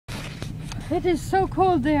It is so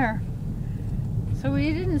cold there. So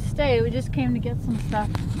we didn't stay, we just came to get some stuff.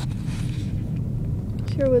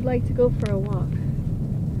 Sure would like to go for a walk.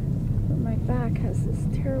 But my back has this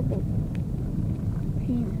terrible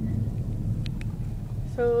pain in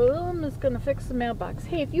it. So Willem is going to fix the mailbox.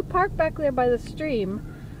 Hey, if you park back there by the stream,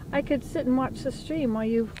 I could sit and watch the stream while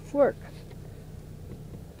you work.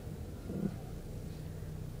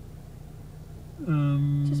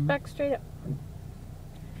 Just back straight up.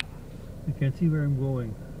 I can't see where I'm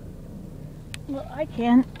going. Well, I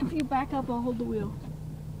can. If you back up, I'll hold the wheel.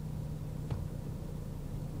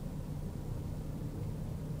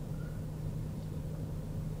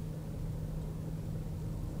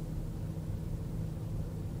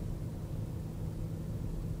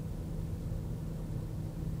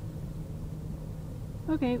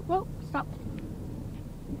 Okay, well, stop.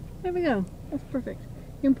 There we go. That's perfect.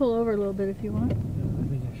 You can pull over a little bit if you want. Yeah, I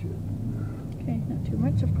think I should. Okay, not too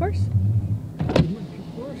much, of course. Too much,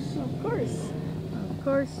 of course. Of course. Of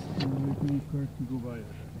course. Wait these cars to go by us,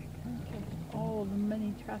 I think. Okay. All the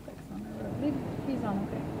many traffics on the road. Leave these on,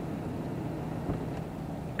 okay.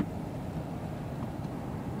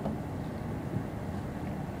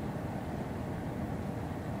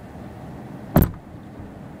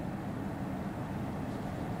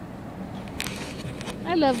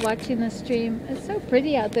 I love watching the stream. It's so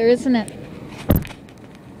pretty out there, isn't it?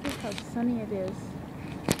 Look how sunny it is.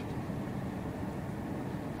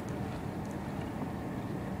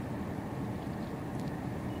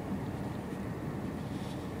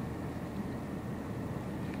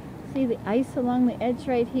 See the ice along the edge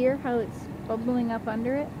right here, how it's bubbling up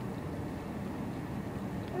under it?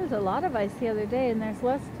 There was a lot of ice the other day and there's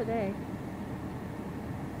less today.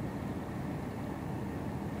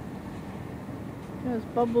 Those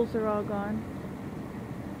bubbles are all gone.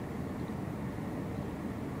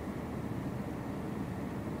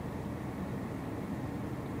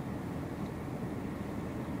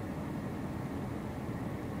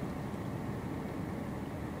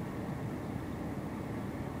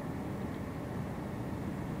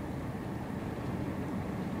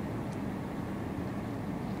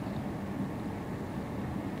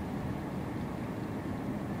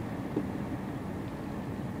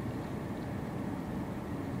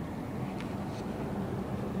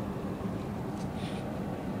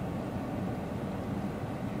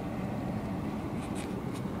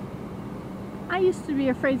 I used to be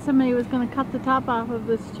afraid somebody was going to cut the top off of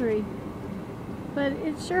this tree, but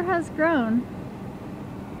it sure has grown.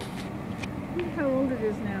 Look how old it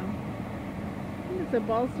is now. I think it's a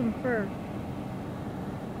balsam fir.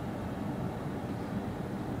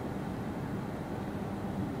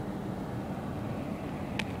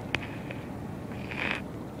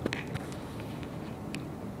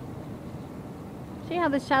 See how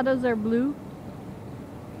the shadows are blue?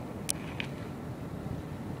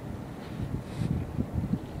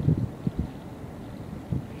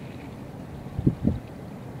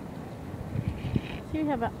 We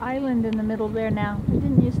have an island in the middle there now. We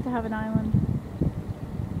didn't used to have an island.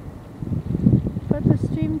 But the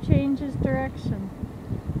stream changes direction.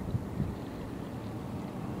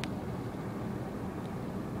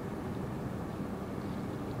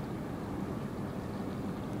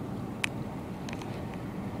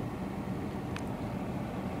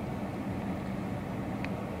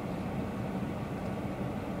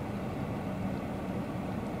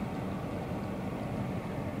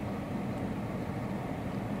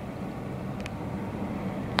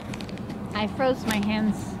 I froze my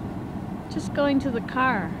hands just going to the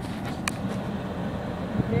car.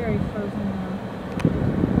 Very frozen now.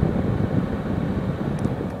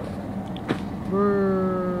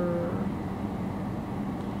 Brrr.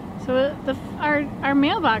 So our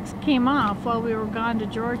mailbox came off while we were gone to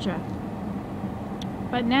Georgia.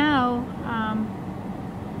 But now,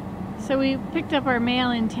 so we picked up our mail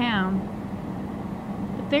in town.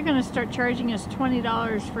 But they're going to start charging us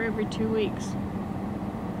 $20 for every 2 weeks.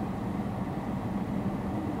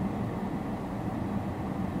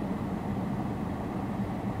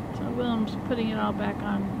 Willem's putting it all back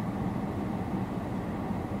on.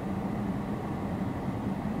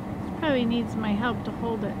 This probably needs my help to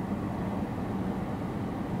hold it.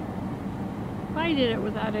 If I did it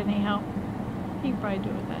without any help, he'd probably do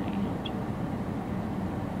it without any help too.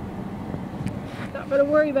 Not gonna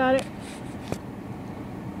worry about it.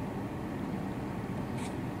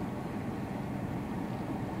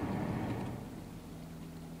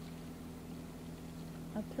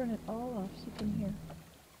 I'll turn it all off so you can hear.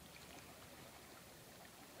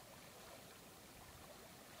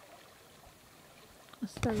 I'll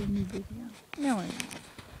start a new video. No, I won't.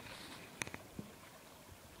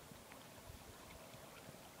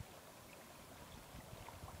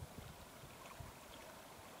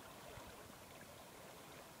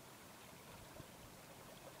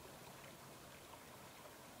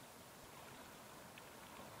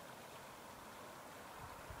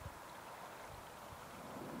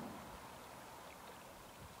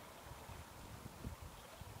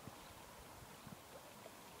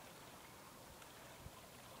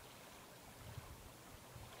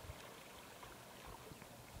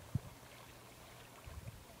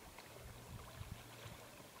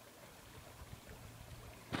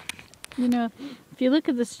 You know, if you look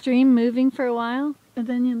at the stream moving for a while, and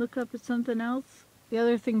then you look up at something else, the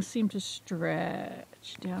other things seem to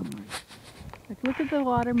stretch downward. Like, look at the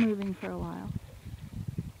water moving for a while.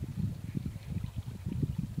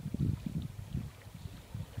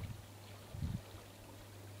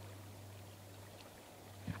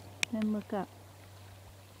 Then look up.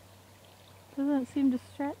 Doesn't it seem to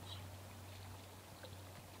stretch?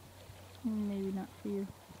 Maybe not for you.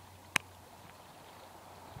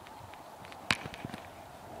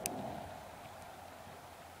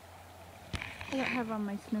 I don't have on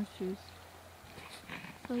my snowshoes,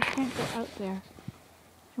 so I can't go out there.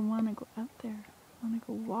 I want to go out there. I want to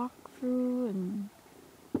go walk through and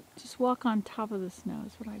just walk on top of the snow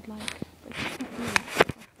is what I'd like. But I can't do that.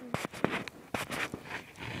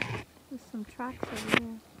 There's some tracks over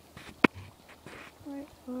there. Right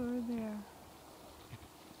over there.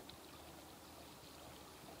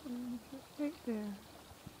 Right there.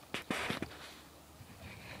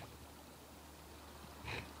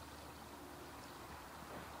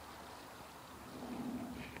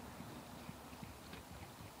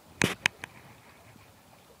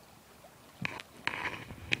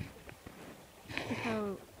 Look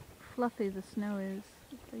how fluffy the snow is.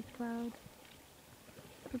 It's like cloud.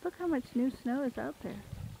 But look how much new snow is out there.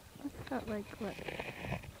 It's got like, what,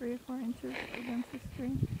 3 or 4 inches against the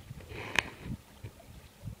stream?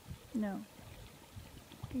 No.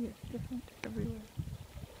 I think it's different everywhere.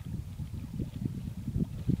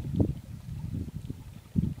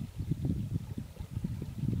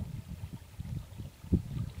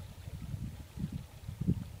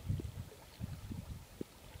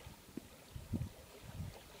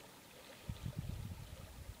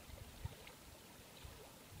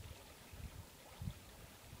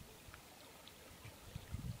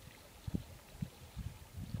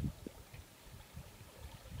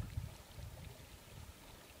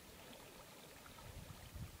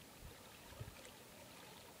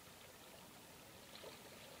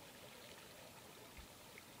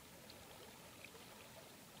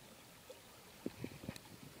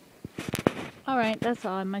 Alright, that's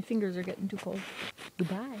all. My fingers are getting too cold.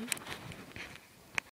 Goodbye.